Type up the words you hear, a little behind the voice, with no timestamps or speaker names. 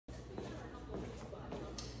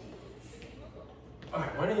All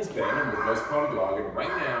right, my name is Ben. I'm with West Palm Dog, and right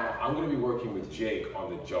now I'm going to be working with Jake on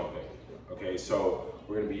the jumping. Okay, so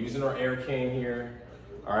we're going to be using our air cane here.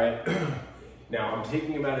 All right. Now I'm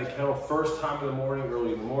taking him out of the kennel first time in the morning,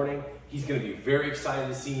 early in the morning. He's going to be very excited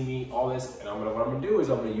to see me, all this, and what I'm going to do is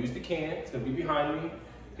I'm going to use the can. It's going to be behind me.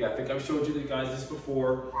 Yeah, I think I've showed you guys this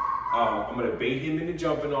before. I'm going to bait him into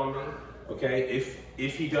jumping on me. Okay,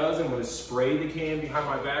 if he does, I'm going to spray the can behind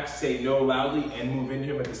my back, say no loudly, and move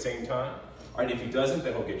into him at the same time. All right, if he doesn't,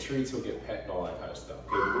 then he'll get treats, he'll get pet, and all that kind of stuff.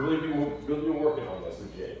 Okay, but we're really been working on this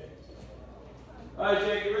with Jake. All right,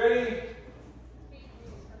 Jake, you ready?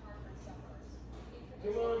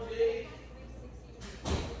 Come on, Jake.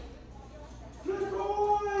 Good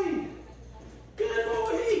boy. Good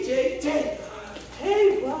boy. Hey, Jake. Jake.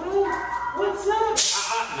 Hey, bro. What's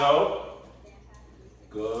up? No.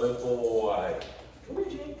 Good boy. Come here,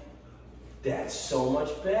 Jake. That's so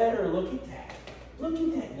much better. Look at that. Look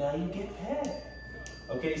at that. Now you get pet.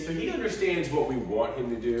 Okay, so he understands what we want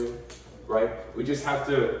him to do, right? We just have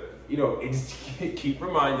to, keep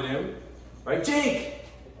reminding him, right? Jake.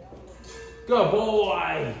 Good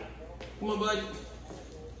boy. Come on, bud.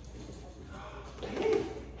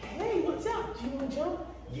 Hey, what's up? Do you want to jump?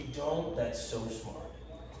 You don't? That's so smart.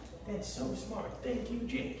 That's so smart. Thank you,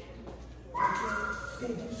 Jake.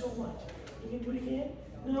 Thank you so much. You can do it again?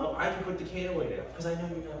 No, I can put the can away now because I know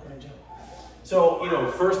you're not going to jump.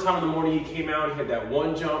 So, first time in the morning he came out, he had that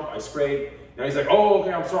one jump, I sprayed. Now he's like, oh,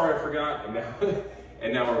 okay, I'm sorry, I forgot.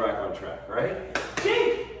 And now we're back on track, right?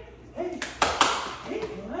 Jake! Hey,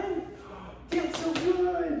 bud. That's so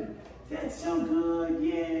good. That's so good.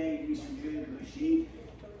 Yay, you're so good, Gushy.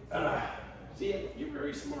 See, you're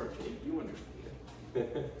very smart, Jake. You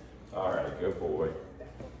understand. All right, good boy.